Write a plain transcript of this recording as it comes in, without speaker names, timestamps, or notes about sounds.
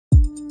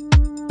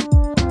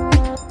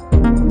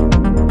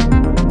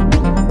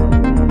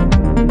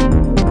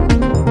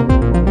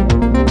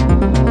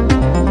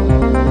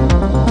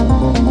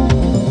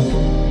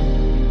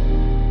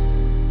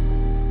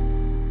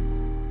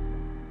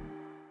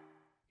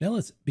Now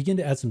let's begin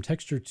to add some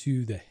texture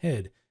to the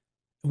head.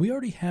 We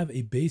already have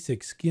a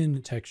basic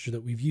skin texture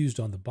that we've used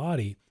on the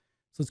body.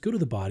 So let's go to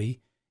the body,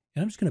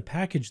 and I'm just going to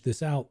package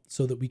this out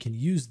so that we can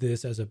use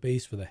this as a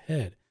base for the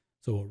head.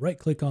 So we'll right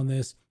click on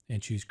this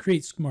and choose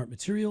Create Smart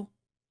Material.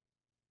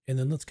 And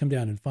then let's come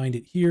down and find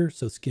it here.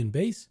 So skin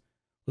base.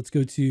 Let's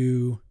go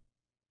to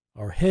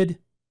our head,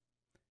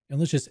 and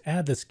let's just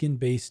add the skin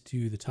base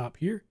to the top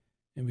here,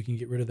 and we can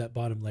get rid of that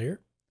bottom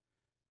layer.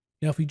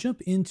 Now, if we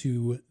jump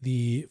into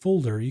the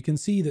folder, you can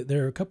see that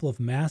there are a couple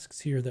of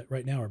masks here that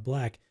right now are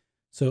black.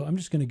 So I'm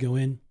just going to go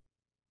in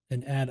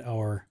and add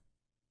our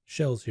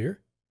shells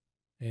here,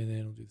 and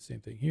then we'll do the same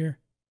thing here.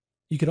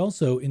 You could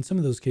also, in some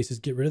of those cases,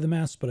 get rid of the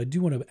mask, but I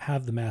do want to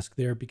have the mask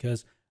there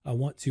because I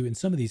want to, in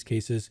some of these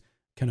cases,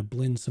 kind of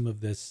blend some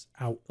of this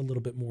out a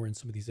little bit more in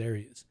some of these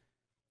areas.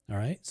 All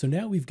right, so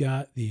now we've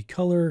got the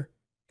color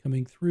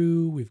coming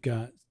through. We've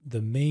got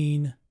the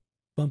main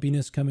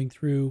bumpiness coming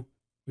through.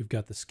 We've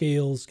got the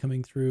scales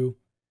coming through.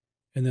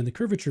 And then the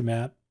curvature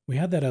map, we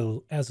have that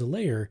as a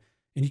layer,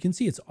 and you can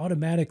see it's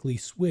automatically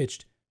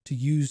switched to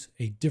use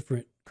a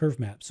different curve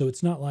map. So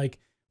it's not like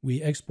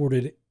we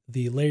exported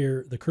the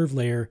layer, the curve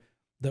layer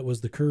that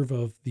was the curve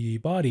of the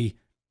body,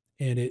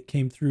 and it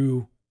came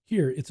through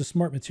here. It's a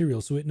smart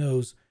material, so it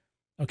knows,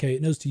 okay,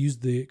 it knows to use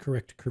the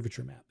correct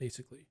curvature map,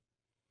 basically.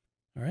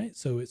 All right,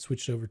 so it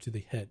switched over to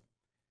the head.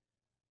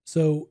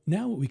 So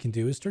now what we can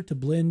do is start to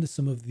blend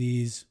some of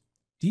these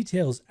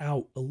details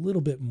out a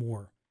little bit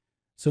more.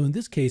 So in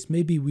this case,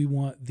 maybe we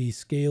want the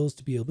scales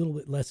to be a little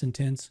bit less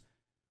intense.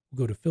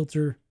 We'll go to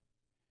filter.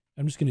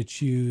 I'm just going to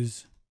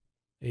choose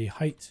a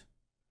height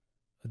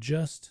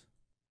adjust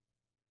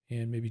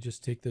and maybe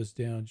just take those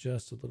down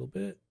just a little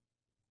bit.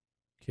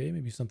 Okay,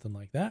 maybe something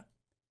like that.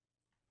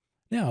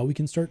 Now we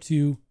can start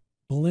to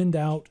blend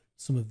out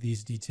some of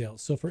these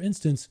details. So for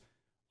instance,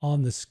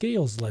 on the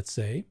scales, let's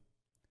say,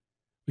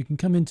 we can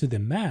come into the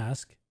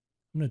mask.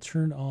 I'm going to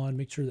turn on,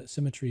 make sure that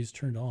symmetry is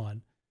turned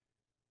on.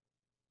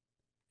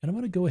 And I'm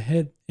going to go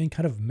ahead and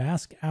kind of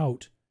mask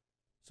out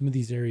some of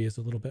these areas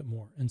a little bit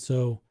more. And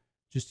so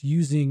just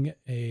using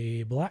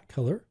a black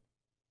color,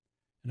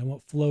 and I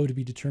want flow to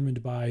be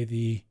determined by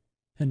the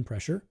pen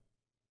pressure.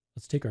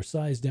 Let's take our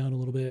size down a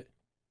little bit.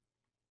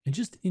 And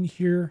just in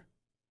here,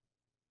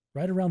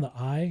 right around the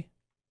eye,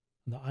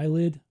 on the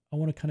eyelid, I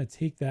want to kind of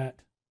take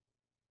that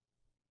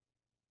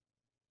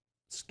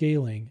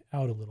scaling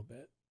out a little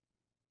bit.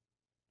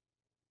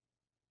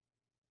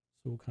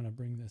 So we'll kind of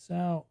bring this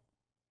out.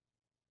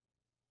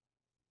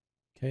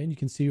 Okay, and you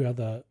can see how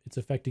it's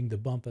affecting the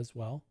bump as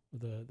well,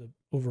 the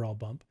overall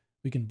bump.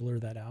 We can blur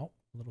that out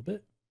a little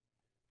bit.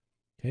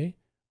 Okay,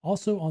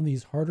 also on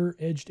these harder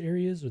edged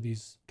areas or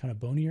these kind of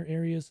bonier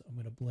areas, I'm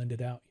going to blend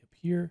it out up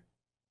here.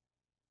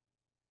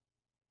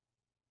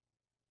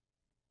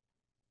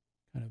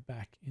 Kind of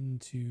back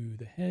into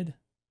the head.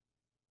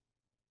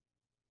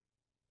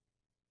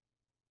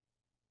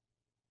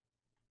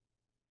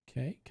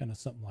 Okay, kind of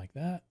something like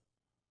that.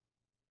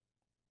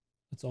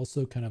 Let's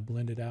also kind of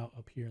blend it out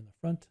up here in the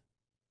front.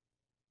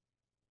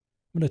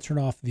 I'm going to turn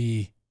off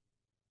the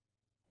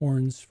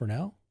horns for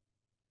now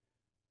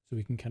so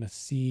we can kind of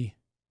see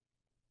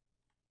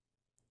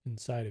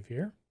inside of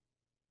here.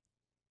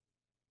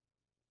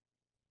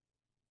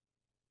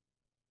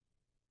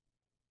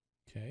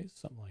 Okay,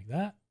 something like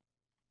that.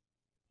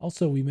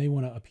 Also, we may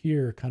want to up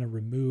here kind of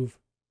remove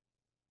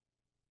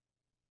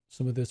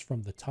some of this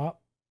from the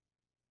top,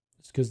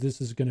 just because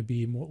this is going to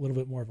be a little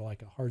bit more of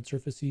like a hard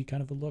surfacey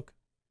kind of a look.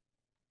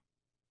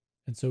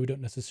 And so we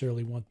don't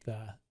necessarily want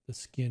the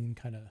skin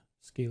kind of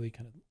scaly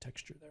kind of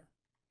texture there.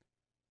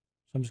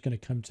 So I'm just going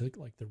to come to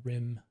like the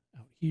rim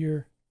out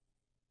here.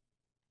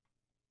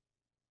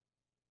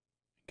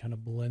 Kind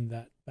of blend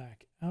that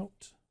back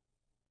out.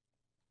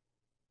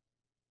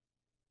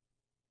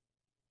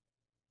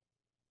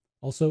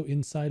 Also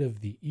inside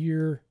of the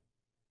ear,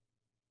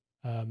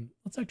 I'm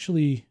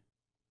actually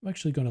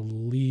going to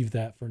leave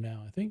that for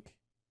now, I think.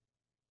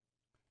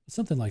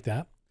 Something like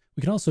that.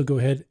 We can also go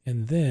ahead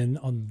and then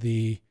on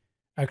the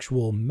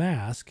actual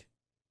mask,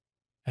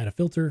 add a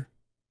filter.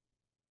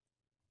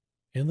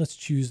 And let's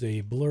choose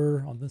a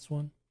blur on this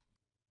one.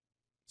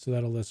 So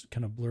that'll let's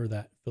kind of blur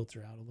that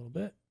filter out a little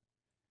bit.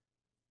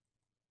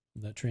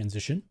 That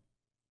transition.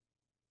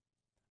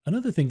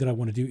 Another thing that I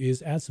want to do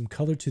is add some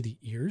color to the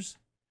ears.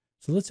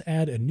 So let's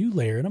add a new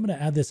layer, and I'm going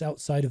to add this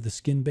outside of the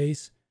skin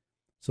base.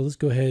 So let's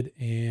go ahead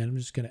and I'm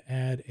just going to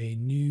add a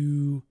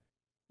new,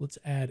 let's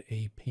add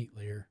a paint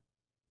layer.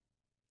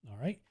 All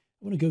right.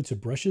 I want to go to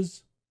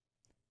brushes.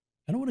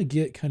 I don't want to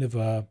get kind of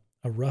a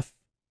rough,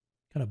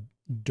 kind of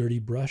dirty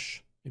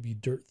brush. Maybe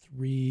Dirt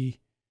 3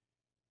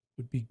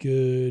 would be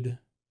good.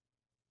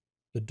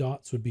 The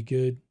dots would be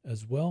good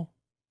as well.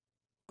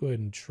 Go ahead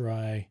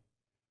and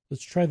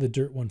let's try the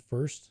Dirt one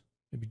first,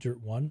 maybe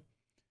Dirt 1,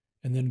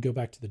 and then go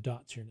back to the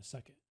dots here in a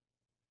second.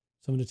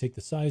 So I'm going to take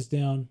the size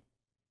down.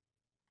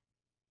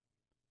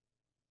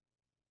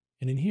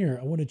 And in here,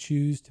 I want to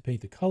choose to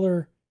paint the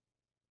color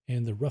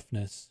and the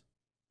roughness.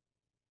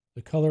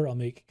 The color, I'll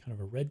make kind of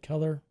a red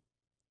color.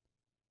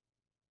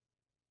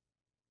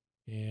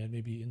 and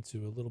maybe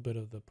into a little bit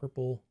of the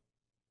purple.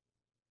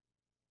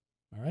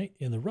 All right,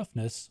 and the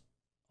roughness,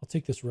 I'll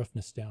take this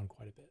roughness down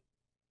quite a bit.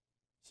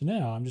 So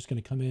now I'm just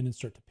going to come in and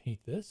start to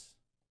paint this.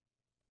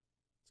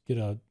 Let's get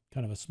a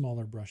kind of a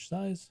smaller brush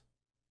size.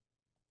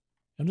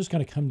 I'm just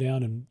going to come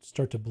down and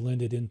start to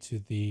blend it into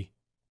the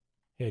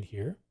head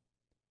here.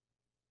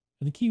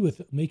 And the key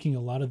with making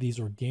a lot of these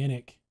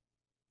organic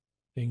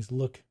things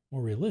look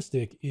more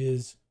realistic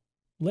is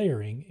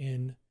layering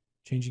and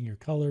changing your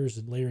colors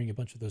and layering a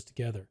bunch of those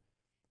together.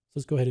 So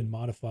let's go ahead and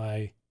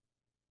modify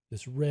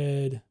this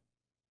red,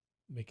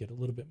 make it a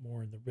little bit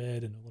more in the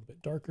red and a little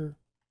bit darker.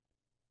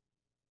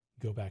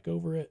 Go back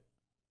over it.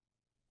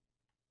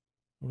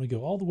 I'm going to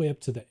go all the way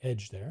up to the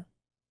edge there,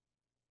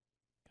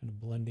 kind of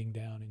blending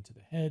down into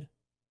the head.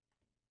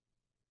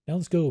 Now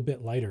let's go a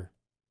bit lighter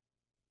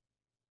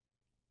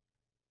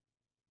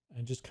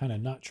and just kind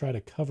of not try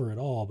to cover it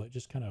all, but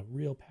just kind of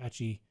real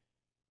patchy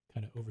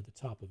kind of over the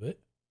top of it.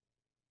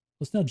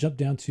 Let's now jump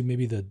down to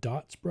maybe the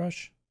dots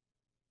brush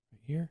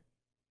right here.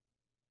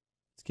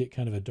 Let's get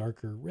kind of a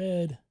darker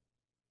red,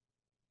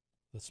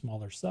 the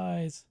smaller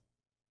size,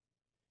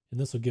 and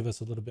this will give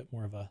us a little bit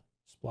more of a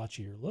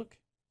splotchier look.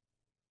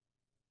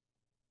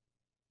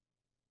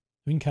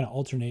 We can kind of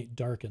alternate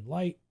dark and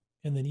light,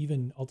 and then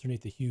even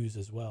alternate the hues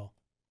as well.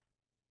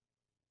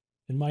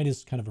 And mine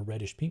is kind of a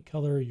reddish pink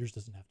color. Yours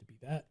doesn't have to be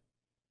that.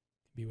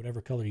 It can be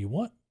whatever color you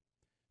want.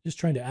 Just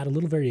trying to add a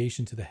little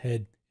variation to the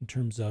head in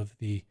terms of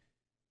the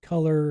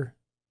color,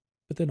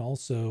 but then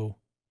also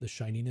the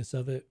shininess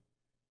of it.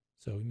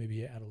 So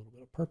maybe add a little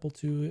bit of purple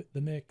to it, the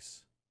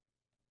mix.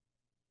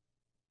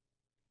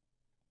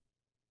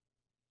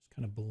 Just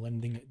kind of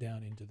blending it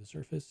down into the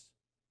surface.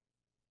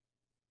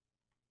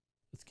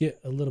 Let's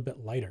get a little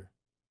bit lighter.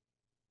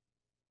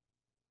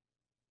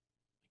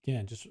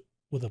 Again, just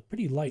with a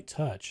pretty light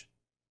touch.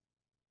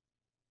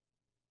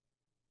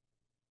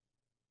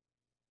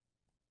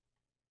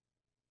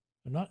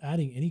 I'm not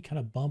adding any kind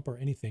of bump or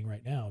anything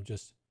right now,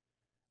 just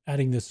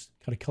adding this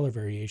kind of color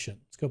variation.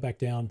 Let's go back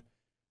down,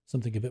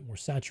 something a bit more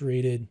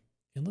saturated,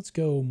 and let's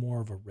go more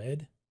of a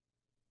red,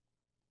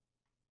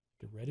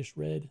 like a reddish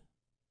red,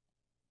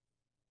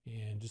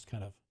 and just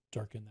kind of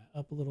darken that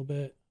up a little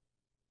bit.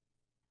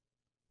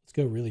 Let's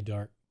go really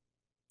dark.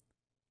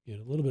 Get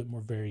a little bit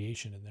more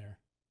variation in there.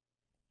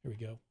 There we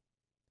go.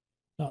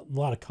 Not a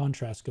lot of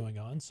contrast going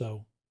on,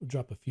 so we'll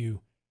drop a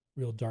few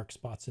real dark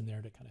spots in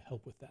there to kind of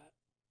help with that.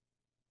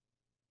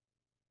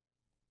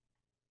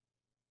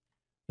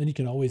 Then you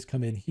can always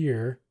come in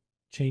here,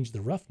 change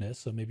the roughness.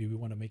 So maybe we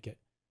want to make it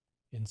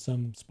in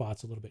some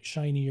spots a little bit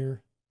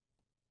shinier.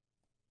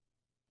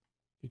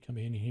 You come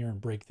in here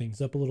and break things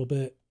up a little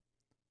bit.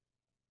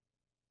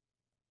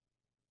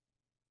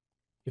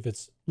 If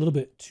it's a little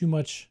bit too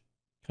much,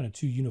 kind of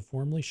too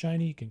uniformly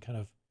shiny, you can kind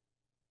of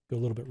go a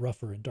little bit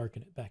rougher and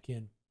darken it back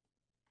in.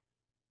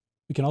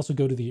 We can also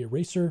go to the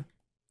eraser.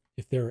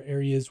 If there are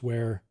areas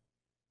where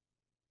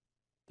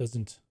it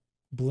doesn't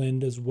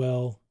blend as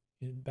well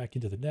back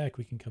into the neck,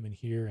 we can come in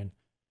here and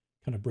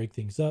kind of break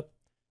things up.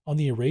 On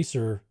the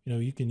eraser,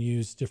 you can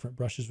use different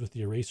brushes with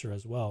the eraser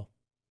as well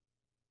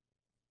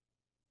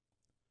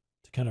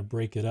to kind of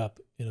break it up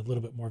in a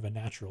little bit more of a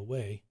natural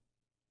way.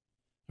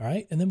 All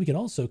right, and then we can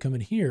also come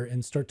in here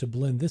and start to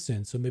blend this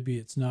in, so maybe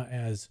it's not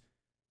as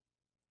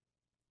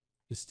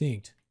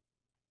distinct.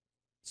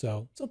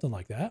 So something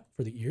like that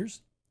for the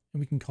ears, and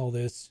we can call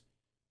this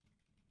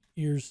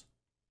ears.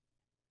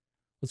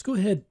 Let's go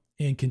ahead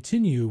and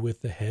continue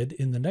with the head.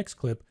 In the next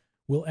clip,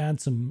 we'll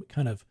add some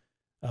kind of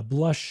a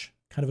blush,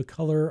 kind of a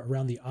color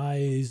around the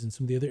eyes and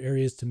some of the other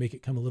areas to make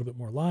it come a little bit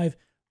more alive.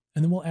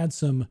 And then we'll add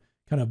some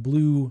kind of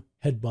blue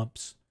head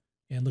bumps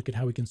and look at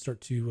how we can start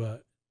to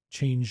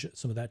change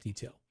some of that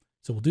detail.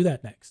 So we'll do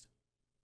that next.